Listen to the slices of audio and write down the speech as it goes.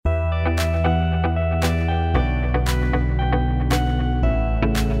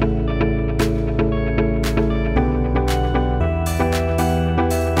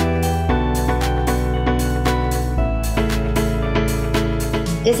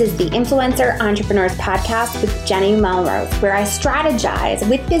This is the Influencer Entrepreneurs Podcast with Jenny Melrose, where I strategize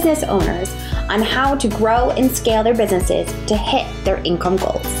with business owners on how to grow and scale their businesses to hit their income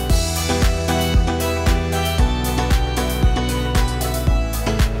goals.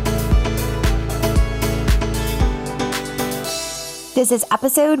 This is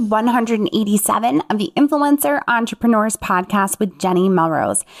episode 187 of the Influencer Entrepreneurs Podcast with Jenny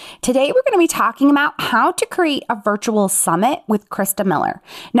Melrose. Today, we're going to be talking about how to create a virtual summit with Krista Miller.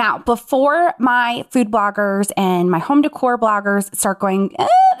 Now, before my food bloggers and my home decor bloggers start going,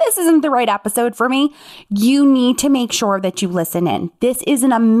 this isn't the right episode for me, you need to make sure that you listen in. This is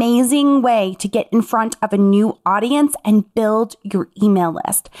an amazing way to get in front of a new audience and build your email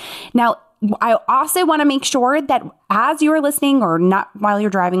list. Now, I also want to make sure that as you're listening, or not while you're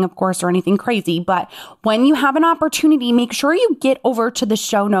driving, of course, or anything crazy, but when you have an opportunity, make sure you get over to the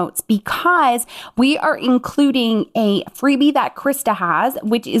show notes, because we are including a freebie that Krista has,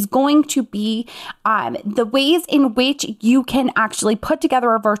 which is going to be the ways in which you can actually put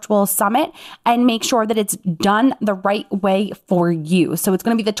together a virtual summit and make sure that it's done the right way for you. So it's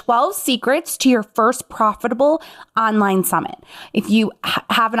going to be the 12 secrets to your first profitable online summit. If you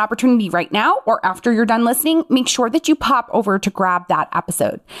have an opportunity right now or after you're done listening, make sure that you pop over to grab that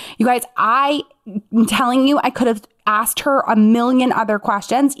episode. You guys, I'm telling you, I could have asked her a million other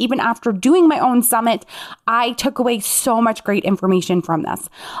questions. Even after doing my own summit, I took away so much great information from this.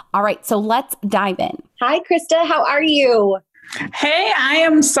 All right, so let's dive in. Hi, Krista. How are you? Hey, I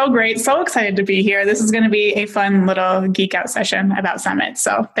am so great. So excited to be here. This is going to be a fun little geek out session about summits.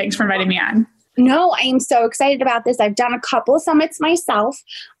 So thanks for inviting me on. No, I am so excited about this. I've done a couple of summits myself.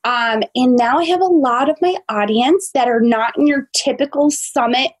 And now I have a lot of my audience that are not in your typical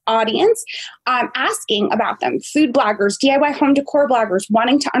summit audience asking about them. Food bloggers, DIY home decor bloggers,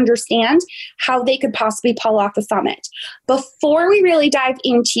 wanting to understand how they could possibly pull off a summit. Before we really dive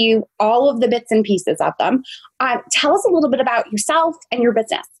into all of the bits and pieces of them, tell us a little bit about yourself and your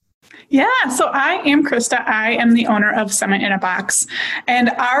business. Yeah, so I am Krista. I am the owner of Summit in a Box. And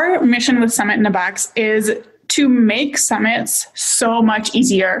our mission with Summit in a Box is to make summits so much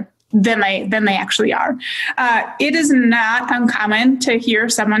easier than they actually are. It is not uncommon to hear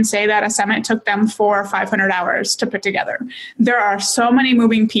someone say that a summit took them 400 or 500 hours to put together. There are so many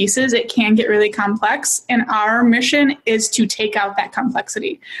moving pieces, it can get really complex. And our mission is to take out that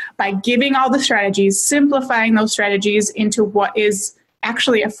complexity by giving all the strategies, simplifying those strategies into what is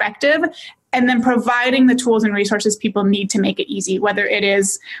actually effective, and then providing the tools and resources people need to make it easy, whether it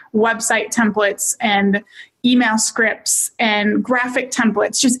is website templates and email scripts and graphic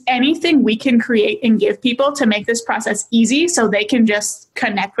templates, just anything we can create and give people to make this process easy so they can just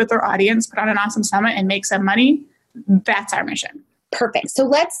connect with their audience, put on an awesome summit, and make some money. That's our mission. Perfect. So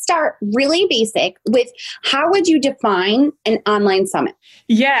let's start really basic with, how would you define an online summit?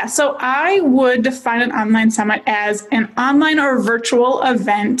 Yeah, so I would define an online summit as an online or virtual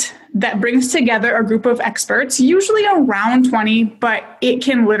event that brings together a group of experts, usually around 20, but it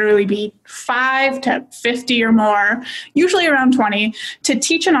can literally be 5 to 50 or more, usually around 20, to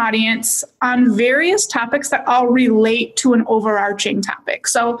teach an audience on various topics that all relate to an overarching topic.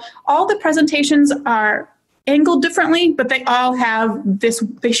 So all the presentations are angled differently, but they all have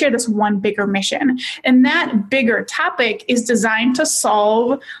they share this one bigger mission. And that bigger topic is designed to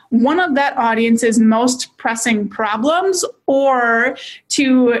solve one of that audience's most pressing problems, or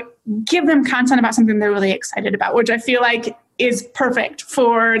to give them content about something they're really excited about, which I feel like is perfect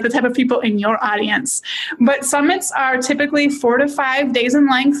for the type of people in your audience. But summits are typically 4 to 5 days in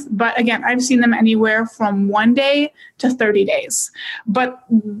length. But again, I've seen them anywhere from 1 day to 30 days. But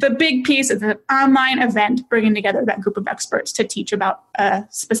the big piece is an online event bringing together that group of experts to teach about a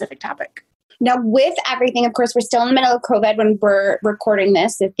specific topic. Now, with everything, of course, we're still in the middle of COVID when we're recording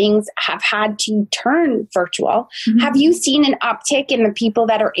this, so things have had to turn virtual. Mm-hmm. Have you seen an uptick in the people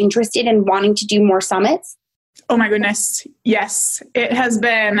that are interested in wanting to do more summits? Oh my goodness. Yes, it has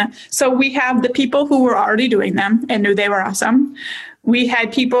been. So we have the people who were already doing them and knew they were awesome. We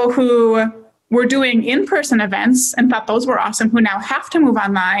had people who were doing in-person events and thought those were awesome, who now have to move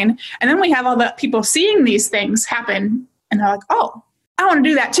online. And then we have all the people seeing these things happen and they're like, oh, I want to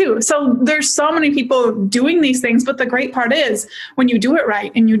do that too. So there's so many people doing these things, but the great part is when you do it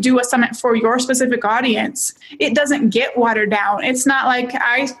right and you do a summit for your specific audience, it doesn't get watered down. It's not like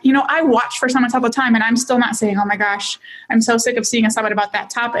I watch for summits all the time and I'm still not saying, oh my gosh, I'm so sick of seeing a summit about that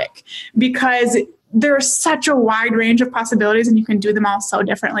topic, because there's such a wide range of possibilities and you can do them all so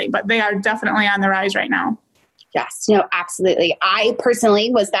differently, but they are definitely on the rise right now. Yes, no, absolutely. I personally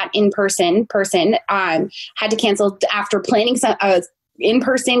was that in-person person, had to cancel after planning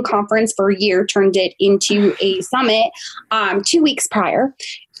in-person conference for a year, turned it into a summit 2 weeks prior.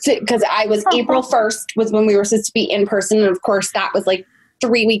 Because I was April 1st was when we were supposed to be in person. And of course, that was like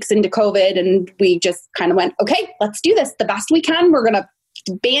 3 weeks into COVID. And we just kind of went, okay, let's do this the best we can. We're going to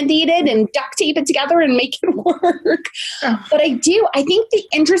Band-Aid it and duct tape it together and make it work. But I think the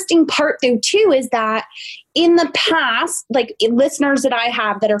interesting part though too is that in the past, like listeners that I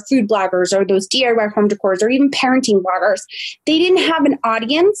have that are food bloggers or those DIY home decors or even parenting bloggers, they didn't have an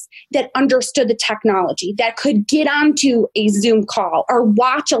audience that understood the technology, that could get onto a Zoom call or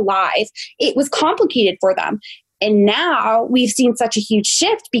watch a live. It was complicated for them. And now we've seen such a huge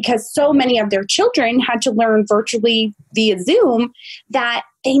shift because so many of their children had to learn virtually via Zoom that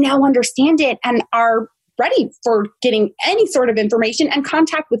they now understand it and are ready for getting any sort of information and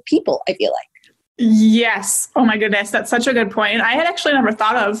contact with people, I feel like. Yes. Oh my goodness. That's such a good point. I had actually never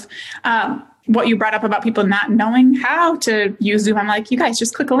thought of what you brought up about people not knowing how to use Zoom. I'm like, you guys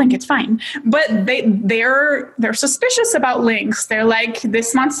just click a link. It's fine. But they're suspicious about links. They're like,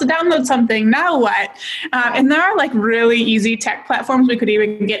 this wants to download something. Now what? And there are like really easy tech platforms we could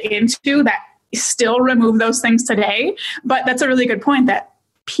even get into that still remove those things today. But that's a really good point that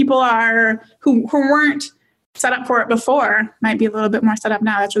people who weren't set up for it before might be a little bit more set up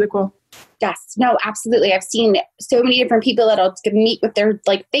now. That's really cool. Yes, no, absolutely. I've seen so many different people that'll meet with their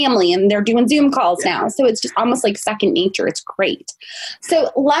like family and they're doing Zoom calls now. So it's just almost like second nature. It's great.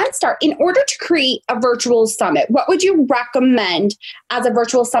 So let's start. In order to create a virtual summit, what would you recommend as a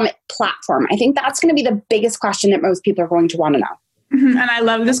virtual summit platform? I think that's going to be the biggest question that most people are going to want to know. And I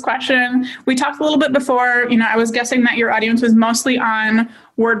love this question. We talked a little bit before, I was guessing that your audience was mostly on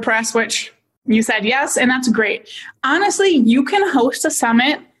WordPress, which you said yes, and that's great. Honestly, you can host a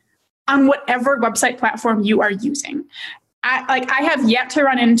summit on whatever website platform you are using. I have yet to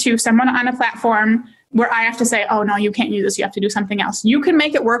run into someone on a platform where I have to say, oh no, you can't use this. You have to do something else. You can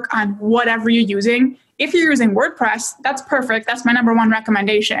make it work on whatever you're using. If you're using WordPress, that's perfect. That's my number one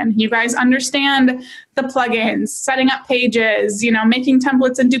recommendation. You guys understand the plugins, setting up pages, making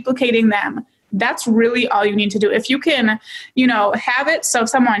templates and duplicating them. That's really all you need to do. If you can, have it so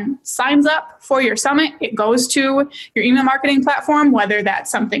someone signs up for your summit, it goes to your email marketing platform, whether that's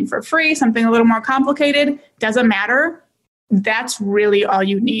something for free, something a little more complicated, doesn't matter. That's really all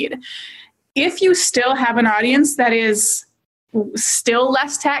you need. If you still have an audience that is still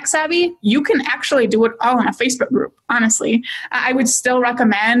less tech savvy, you can actually do it all in a Facebook group. Honestly, I would still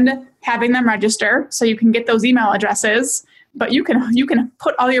recommend having them register so you can get those email addresses. But you can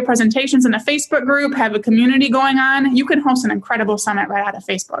put all your presentations in a Facebook group, have a community going on. You can host an incredible summit right out of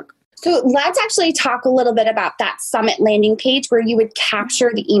Facebook. So let's actually talk a little bit about that summit landing page where you would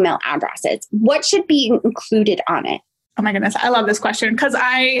capture the email addresses. What should be included on it? Oh my goodness, I love this question because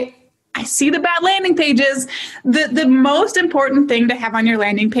I see the bad landing pages. The most important thing to have on your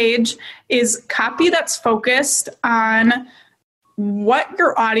landing page is copy that's focused on what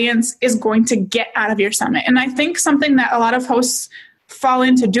your audience is going to get out of your summit. And I think something that a lot of hosts fall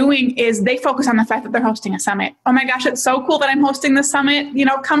into doing is they focus on the fact that they're hosting a summit. Oh my gosh, it's so cool that I'm hosting this summit.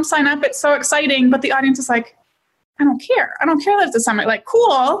 Come sign up. It's so exciting. But the audience is like, I don't care. I don't care that it's a summit. Like,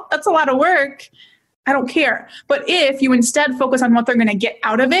 cool. That's a lot of work. I don't care. But if you instead focus on what they're going to get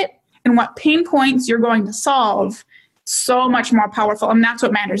out of it and what pain points you're going to solve, so much more powerful. And that's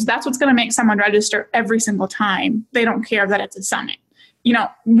what matters. That's what's going to make someone register every single time. They don't care that it's a summit.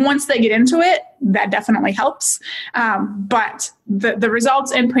 Once they get into it, that definitely helps. But the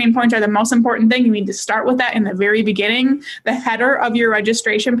results and pain points are the most important thing. You need to start with that in the very beginning. The header of your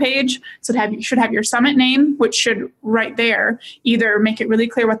registration page should have your summit name, which should right there either make it really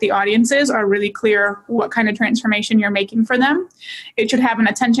clear what the audience is or really clear what kind of transformation you're making for them. It should have an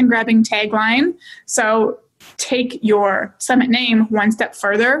attention-grabbing tagline. So take your summit name one step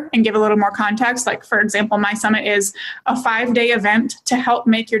further and give a little more context. Like, for example, my summit is a 5-day event to help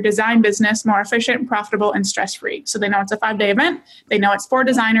make your design business more efficient, profitable, and stress-free. So they know it's a 5-day event, they know it's for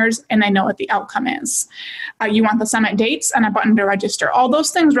designers, and they know what the outcome is. You want the summit dates and a button to register. All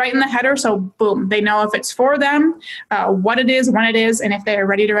those things right in the header. So boom, they know if it's for them, what it is, when it is, and if they're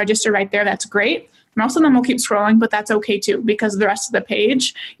ready to register right there, that's great. Most of them will keep scrolling, but that's okay too, because the rest of the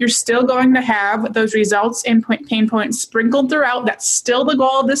page, you're still going to have those results and pain points sprinkled throughout. That's still the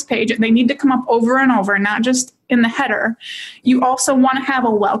goal of this page. They need to come up over and over, not just in the header. You also want to have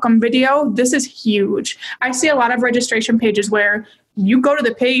a welcome video. This is huge. I see a lot of registration pages where you go to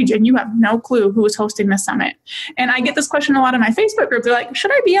the page and you have no clue who is hosting the summit. And I get this question a lot in my Facebook group. They're like,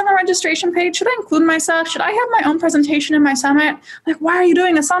 should I be on the registration page? Should I include myself? Should I have my own presentation in my summit? Like, why are you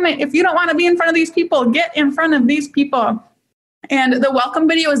doing a summit? If you don't want to be in front of these people, get in front of these people. And the welcome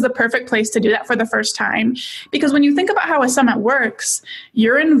video is the perfect place to do that for the first time. Because when you think about how a summit works,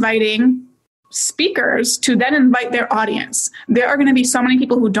 you're inviting speakers to then invite their audience. There are going to be so many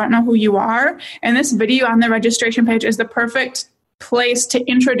people who don't know who you are. And this video on the registration page is the perfect place to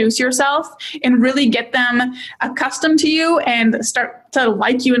introduce yourself and really get them accustomed to you and start to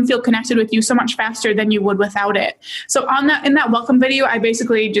like you and feel connected with you so much faster than you would without it. So in that welcome video, I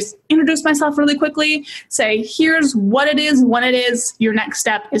basically just introduce myself really quickly, say, here's what it is, when it is. Your next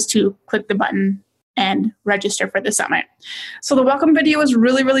step is to click the button and register for the summit. So the welcome video is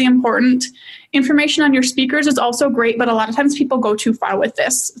really, really important. Information on your speakers is also great, but a lot of times people go too far with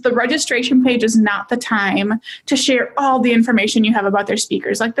this. The registration page is not the time to share all the information you have about their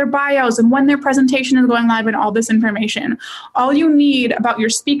speakers, like their bios and when their presentation is going live and all this information. All you need about your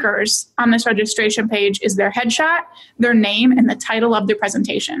speakers on this registration page is their headshot, their name, and the title of their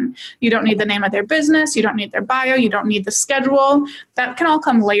presentation. You don't need the name of their business. You don't need their bio. You don't need the schedule. That can all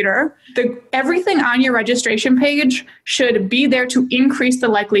come later. Everything on your registration page should be there to increase the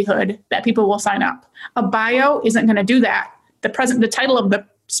likelihood that people will sign up. A bio isn't going to do that. The title of the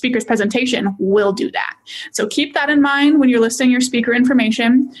speaker's presentation will do that. So keep that in mind when you're listing your speaker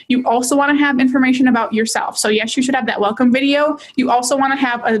information. You also want to have information about yourself. So yes, you should have that welcome video. You also want to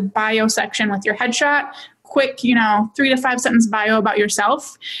have a bio section with your headshot, quick, 3 to 5 sentence bio about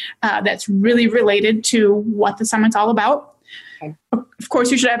yourself that's really related to what the summit's all about. Of course,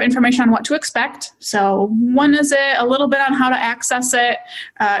 you should have information on what to expect. So when is it, a little bit on how to access it.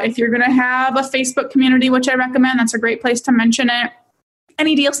 If you're going to have a Facebook community, which I recommend, that's a great place to mention it.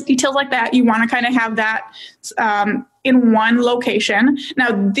 Any details like that, you want to kind of have that in one location.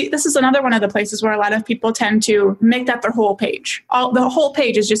 Now, this is another one of the places where a lot of people tend to make that their whole page. The whole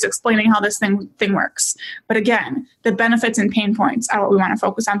page is just explaining how this thing works. But again, the benefits and pain points are what we want to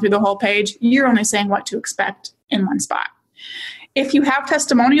focus on through the whole page. You're only saying what to expect in one spot. If you have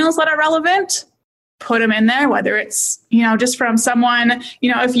testimonials that are relevant, put them in there, whether it's, just from someone,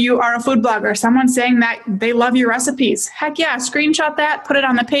 if you are a food blogger, someone saying that they love your recipes. Heck yeah, screenshot that, put it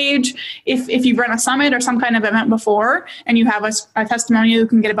on the page. If you've run a summit or some kind of event before and you have a testimonial you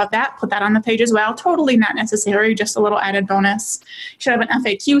can get about that, put that on the page as well. Totally not necessary, just a little added bonus. You should have an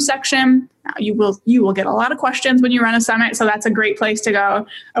FAQ section. Now, you will get a lot of questions when you run a summit, so that's a great place to go.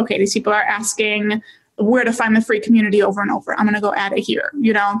 Okay, these people are asking where to find the free community over and over. I'm going to go add it here,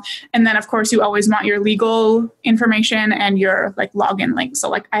 And then, of course, you always want your legal information and your login link.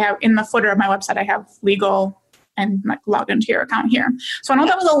 So I have in the footer of my website, I have legal and log into your account here. So I know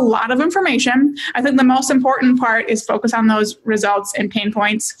that was a lot of information. I think the most important part is focus on those results and pain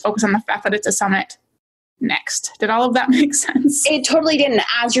points. Focus on the fact that it's a summit. Next. Did all of that make sense? It totally didn't.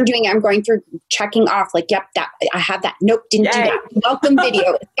 As you're doing it, I'm going through checking off yep, that I have that. Nope, didn't do that. Welcome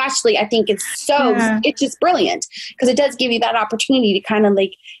video, especially. I think it's it's just brilliant because it does give you that opportunity to kind of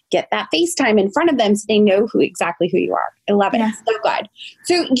get that FaceTime in front of them so they know exactly who you are. I love it. Yeah. So good.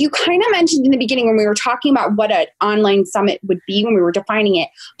 So you kind of mentioned in the beginning when we were talking about what an online summit would be when we were defining it,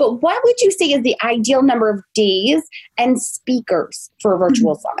 but what would you say is the ideal number of days and speakers for a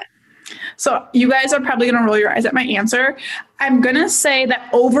virtual summit? So you guys are probably going to roll your eyes at my answer. I'm going to say that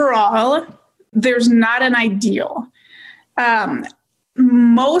overall, there's not an ideal.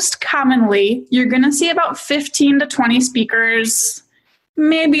 Most commonly, you're going to see about 15 to 20 speakers,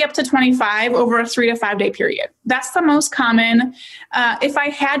 maybe up to 25 over a 3 to 5 day period. That's the most common. If I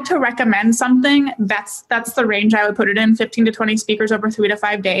had to recommend something, that's the range I would put it in, 15 to 20 speakers over 3 to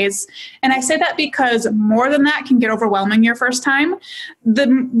 5 days. And I say that because more than that can get overwhelming your first time. The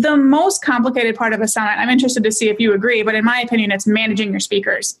most complicated part of a summit, I'm interested to see if you agree, but in my opinion, it's managing your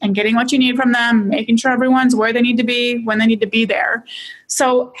speakers and getting what you need from them, making sure everyone's where they need to be, when they need to be there.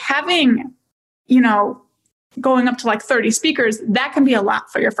 So having, going up to 30 speakers, that can be a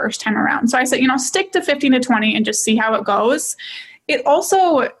lot for your first time around. So I said, stick to 15 to 20 and just see how it goes. It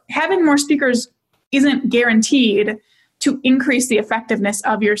also, having more speakers isn't guaranteed to increase the effectiveness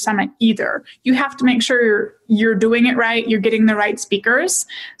of your summit either. You have to make sure you're doing it right, you're getting the right speakers.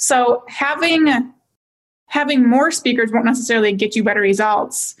 So having more speakers won't necessarily get you better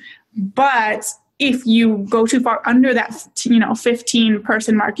results, but if you go too far under that 15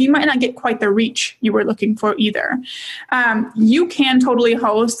 person mark, you might not get quite the reach you were looking for either. You can totally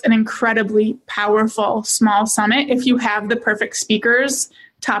host an incredibly powerful small summit if you have the perfect speakers,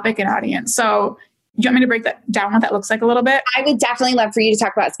 topic, and audience. So do you want me to break that down, what that looks like a little bit? I would definitely love for you to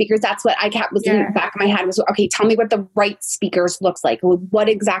talk about speakers. That's what I kept was in the back of my head was, okay, tell me what the right speakers looks like. What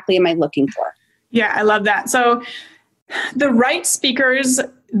exactly am I looking for? Yeah, I love that. So the right speakers,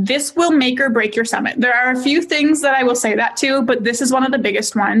 this will make or break your summit. There are a few things that I will say that to, but this is one of the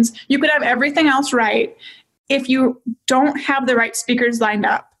biggest ones. You could have everything else right. if you don't have the right speakers lined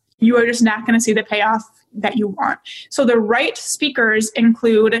up, you are just not going to see the payoff that you want. So the right speakers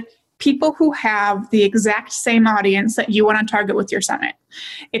include people who have the exact same audience that you want to target with your summit.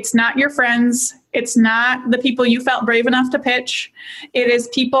 It's not your friends. It's not the people you felt brave enough to pitch. It is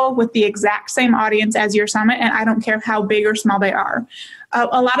people with the exact same audience as your summit, and I don't care how big or small they are.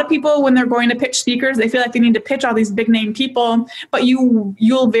 A lot of people, when they're going to pitch speakers, they feel like they need to pitch all these big name people, but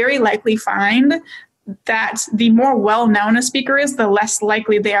you'll very likely find that the more well-known a speaker is, the less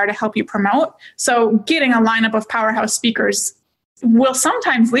likely they are to help you promote. So getting a lineup of powerhouse speakers will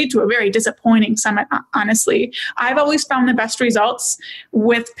sometimes lead to a very disappointing summit, honestly. I've always found the best results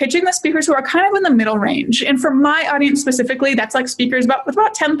with pitching the speakers who are kind of in the middle range. And for my audience specifically, that's like speakers with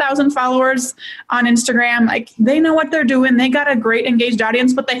about 10,000 followers on Instagram. Like, they know what they're doing. They got a great engaged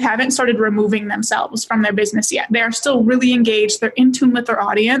audience, but they haven't started removing themselves from their business yet. They are still really engaged. They're in tune with their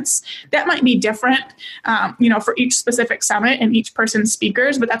audience. That might be different, for each specific summit and each person's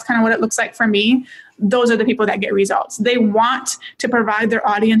speakers, but that's kind of what it looks like for me. Those are the people that get results. They want to provide their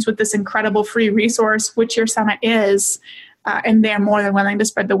audience with this incredible free resource, which your summit is, and they're more than willing to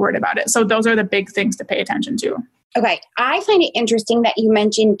spread the word about it. So those are the big things to pay attention to. Okay. I find it interesting that you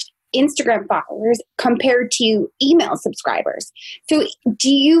mentioned Instagram followers compared to email subscribers. So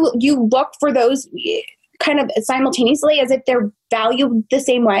do you look for those kind of simultaneously as if they're valued the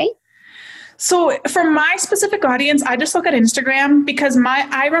same way? So for my specific audience, I just look at Instagram because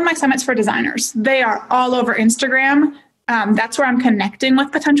I run my summits for designers. They are all over Instagram. That's where I'm connecting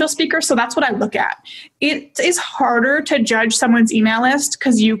with potential speakers. So that's what I look at. It is harder to judge someone's email list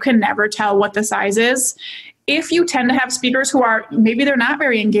because you can never tell what the size is. If you tend to have speakers who are, maybe they're not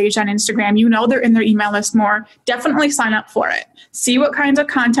very engaged on Instagram, they're in their email list more, definitely sign up for it. See what kinds of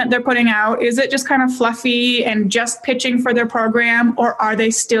content they're putting out. Is it just kind of fluffy and just pitching for their program, or are they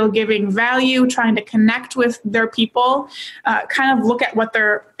still giving value, trying to connect with their people? Kind of look at what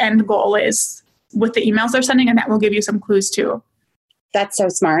their end goal is with the emails they're sending, and that will give you some clues too. That's so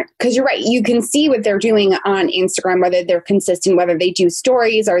smart. Because you're right. You can see what they're doing on Instagram, whether they're consistent, whether they do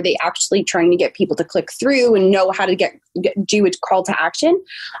stories, are they actually trying to get people to click through and know how to do a call to action.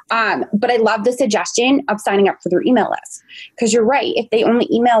 But I love the suggestion of signing up for their email list. Because you're right. If they only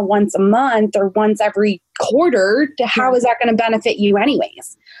email once a month or once every quarter, how is that going to benefit you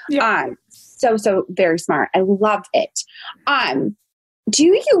anyways? Yeah. So very smart. I love it. Do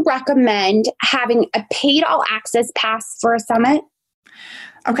you recommend having a paid all access pass for a summit?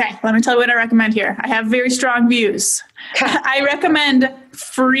 Okay, let me tell you what I recommend here. I have very strong views. I recommend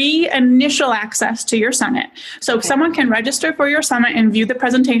free initial access to your summit. So someone can register for your summit and view the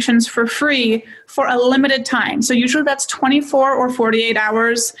presentations for free for a limited time. So usually that's 24 or 48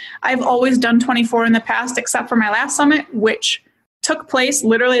 hours. I've always done 24 in the past, except for my last summit, which took place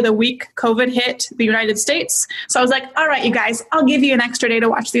literally the week COVID hit the United States. So I was like, all right, you guys, I'll give you an extra day to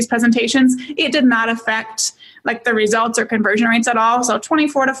watch these presentations. It did not affect the results or conversion rates at all. So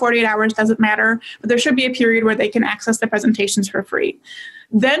 24 to 48 hours doesn't matter, but there should be a period where they can access the presentations for free.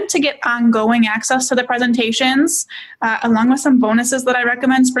 Then to get ongoing access to the presentations, along with some bonuses that I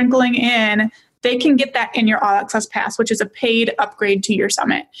recommend sprinkling in, they can get that in your All Access Pass, which is a paid upgrade to your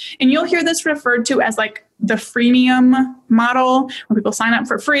summit. And you'll hear this referred to as the freemium model, where people sign up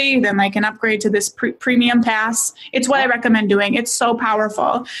for free, then they can upgrade to this premium pass. It's what I recommend doing. It's so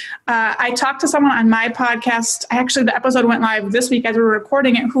powerful. I talked to someone on my podcast. Actually, the episode went live this week as we were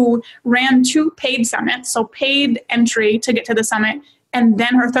recording it, who ran 2 paid summits, so paid entry to get to the summit. And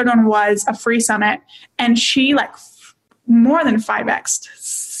then her third one was a free summit. And she more than 5x'd,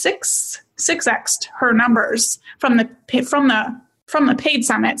 6x'd her numbers from the paid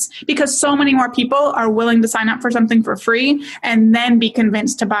summits, because so many more people are willing to sign up for something for free and then be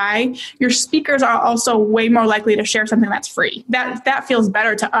convinced to buy. Your speakers are also way more likely to share something that's free. That feels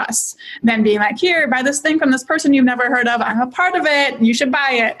better to us than being like, here, buy this thing from this person you've never heard of. I'm a part of it. You should buy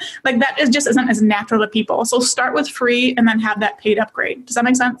it. That isn't as natural to people. So start with free and then have that paid upgrade. Does that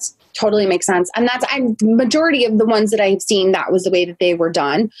make sense? Totally makes sense. And that's majority of the ones that I've seen, that was the way that they were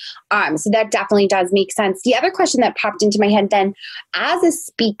done. So that definitely does make sense. The other question that popped into my head then, as a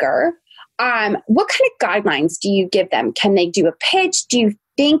speaker, what kind of guidelines do you give them? Can they do a pitch? Do you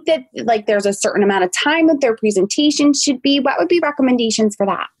think that there's a certain amount of time that their presentation should be? What would be recommendations for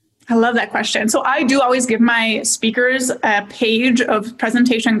that? I love that question. So I do always give my speakers a page of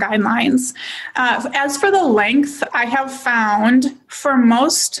presentation guidelines. As for the length, I have found for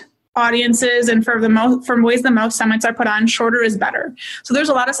most audiences and for ways the most summits are put on, shorter is better. So there's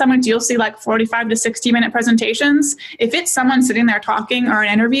a lot of summits you'll see 45 to 60 minute presentations. If it's someone sitting there talking or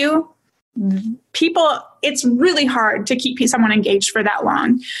an interview, people, it's really hard to keep someone engaged for that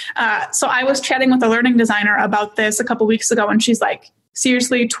long. So I was chatting with a learning designer about this a couple weeks ago, and she's like,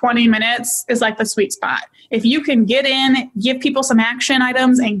 seriously, 20 minutes is like the sweet spot. If you can get in, give people some action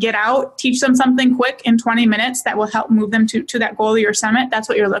items and get out, teach them something quick in 20 minutes that will help move them to that goal of your summit, that's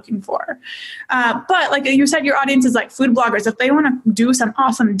what you're looking for. But like you said, your audience is like food bloggers. If they want to do some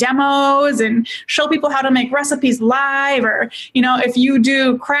awesome demos and show people how to make recipes live, or, if you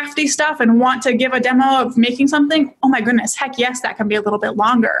do crafty stuff and want to give a demo of making something, oh my goodness, heck yes, that can be a little bit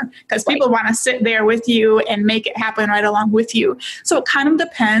longer because people want to sit there with you and make it happen right along with you. So it kind of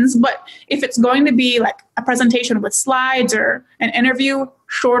depends, but if it's going to be like a presentation with slides or an interview,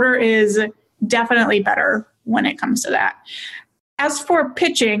 shorter is definitely better when it comes to that. As for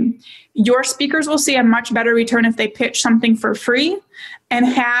pitching, your speakers will see a much better return if they pitch something for free and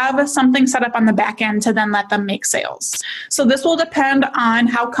have something set up on the back end to then let them make sales. So this will depend on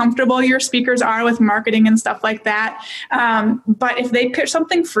how comfortable your speakers are with marketing and stuff like that. But if they pitch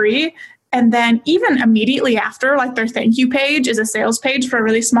something free, and then even immediately after, like their thank you page is a sales page for a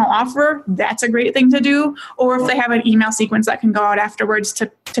really small offer, that's a great thing to do. Or if they have an email sequence that can go out afterwards to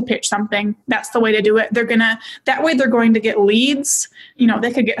pitch something, that's the way to do it. That way they're going to get leads.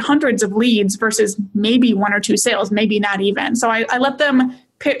 They could get hundreds of leads versus maybe 1 or 2 sales, maybe not even. So I let them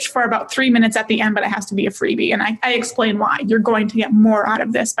pitch for about 3 minutes at the end, but it has to be a freebie. And I explain why. You're going to get more out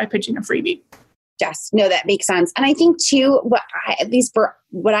of this by pitching a freebie. Yes, no, that makes sense. And I think too, at least for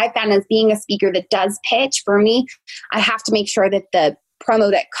what I've found as being a speaker that does pitch, for me, I have to make sure that the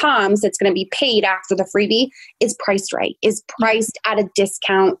promo that comes that's going to be paid after the freebie is priced right, is priced at a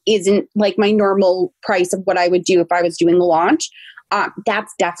discount, isn't like my normal price of what I would do if I was doing the launch.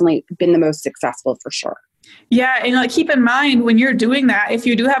 That's definitely been the most successful for sure. Yeah. And keep in mind when you're doing that, if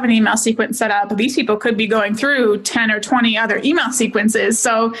you do have an email sequence set up, these people could be going through 10 or 20 other email sequences.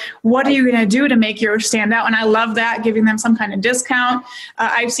 So what are you going to do to make yours stand out? And I love that, giving them some kind of discount.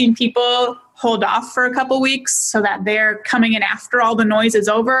 I've seen people hold off for a couple weeks so that they're coming in after all the noise is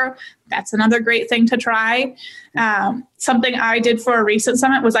over. That's another great thing to try. Something I did for a recent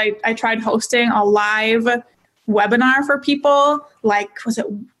summit was I tried hosting a live webinar for people. Was it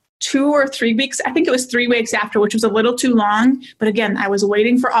 2 or 3 weeks? I think it was 3 weeks after, which was a little too long. But again, I was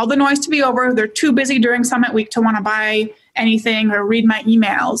waiting for all the noise to be over. They're too busy during Summit Week to want to buy anything or read my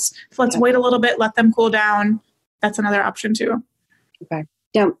emails. So let's wait a little bit, let them cool down. That's another option too. Okay.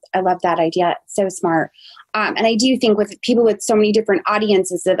 No, I love that idea. It's so smart. And I do think with people with so many different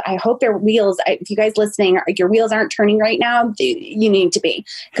audiences that I hope their wheels, if you guys listening, your wheels aren't turning right now, you need to be.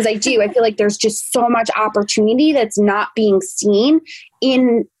 Because I feel like there's just so much opportunity that's not being seen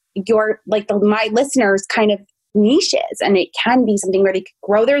in my listeners' kind of niches, and it can be something where they could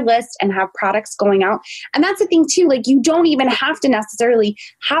grow their list and have products going out. And that's the thing too, you don't even have to necessarily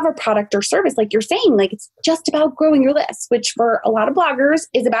have a product or service like you're saying. It's just about growing your list, which for a lot of bloggers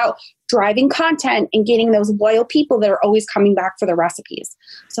is about driving content and getting those loyal people that are always coming back for the recipes.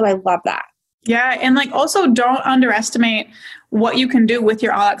 So I love that. Yeah. And also don't underestimate what you can do with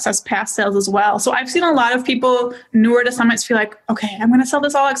your All Access Pass sales as well. So I've seen a lot of people newer to summits feel like, okay, I'm going to sell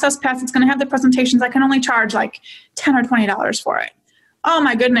this All Access Pass. It's going to have the presentations. I can only charge $10 or $20 for it. Oh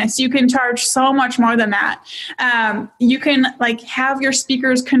my goodness, you can charge so much more than that. You can have your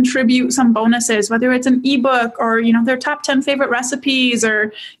speakers contribute some bonuses, whether it's an ebook or, their top 10 favorite recipes,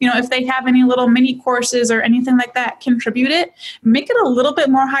 or, if they have any little mini courses or anything like that, contribute it, make it a little bit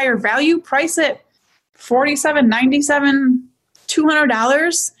more higher value, price it $47, $97,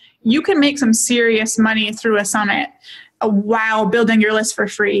 $200. You can make some serious money through a summit while building your list for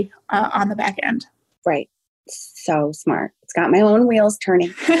free on the back end. Right. So smart. It's got my own wheels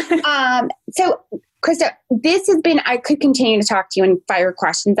turning. So Krista, this has been, I could continue to talk to you and fire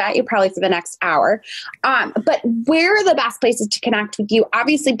questions at you probably for the next hour. But where are the best places to connect with you?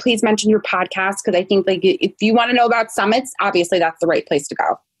 Obviously, please mention your podcast, because I think if you want to know about summits, obviously that's the right place to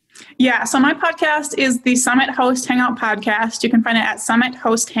go. Yeah. So my podcast is the Summit Host Hangout podcast. You can find it at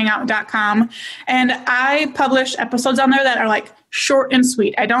summithosthangout.com. And I publish episodes on there that are short and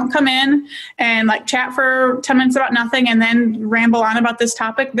sweet. I don't come in and chat for 10 minutes about nothing and then ramble on about this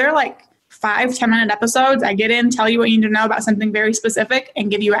topic. They're 5-10 minute episodes. I get in, tell you what you need to know about something very specific,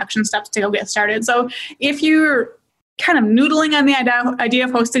 and give you action steps to go get started. So if you're kind of noodling on the idea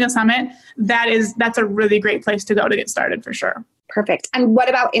of hosting a summit, that's a really great place to go to get started for sure. Perfect. And what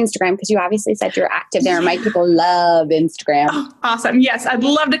about Instagram? Because you obviously said you're active there. My people love Instagram. Oh, awesome. Yes, I'd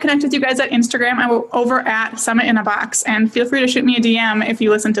love to connect with you guys at Instagram. I'm over at Summit in a Box, and feel free to shoot me a DM if you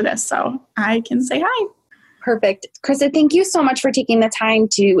listen to this so I can say hi. Perfect. Krista, thank you so much for taking the time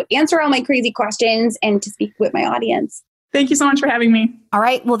to answer all my crazy questions and to speak with my audience. Thank you so much for having me. All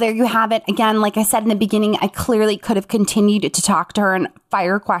right. Well, there you have it. Again, like I said in the beginning, I clearly could have continued to talk to her and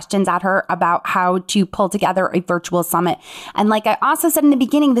fire questions at her about how to pull together a virtual summit. And like I also said in the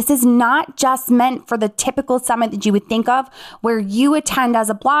beginning, this is not just meant for the typical summit that you would think of where you attend as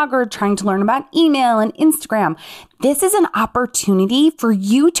a blogger trying to learn about email and Instagram. This is an opportunity for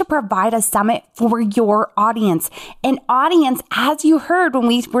you to provide a summit for your audience. An audience, as you heard when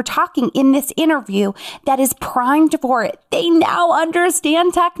we were talking in this interview, that is primed for it. They now understand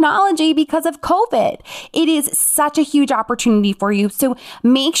technology because of COVID. It is such a huge opportunity for you. So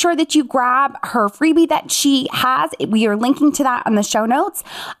make sure that you grab her freebie that she has. We are linking to that on the show notes.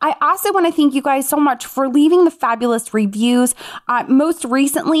 I also want to thank you guys so much for leaving the fabulous reviews. Most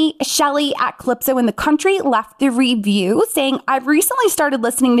recently, Shelly at Calypso in the Country left the review saying, I've recently started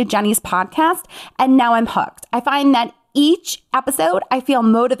listening to Jenny's podcast and now I'm hooked. I find that each episode, I feel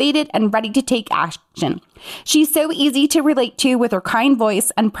motivated and ready to take action. She's so easy to relate to with her kind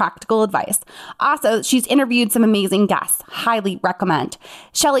voice and practical advice. Also, she's interviewed some amazing guests. Highly recommend.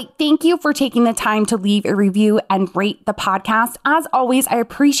 Shelly, thank you for taking the time to leave a review and rate the podcast. As always, I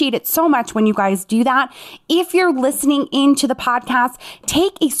appreciate it so much when you guys do that. If you're listening into the podcast,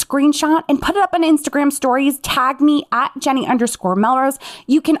 take a screenshot and put it up on Instagram stories. Tag me at Jenny_Melrose.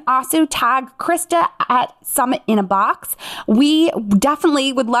 You can also tag Krista at Summit in a Box. We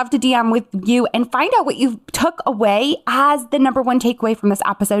definitely would love to DM with you and find out what you took away as the number one takeaway from this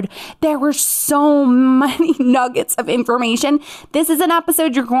episode. There were so many nuggets of information. This is an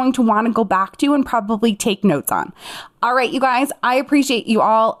episode you're going to want to go back to and probably take notes on. All right, you guys, I appreciate you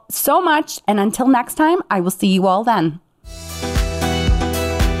all so much. And until next time, I will see you all then.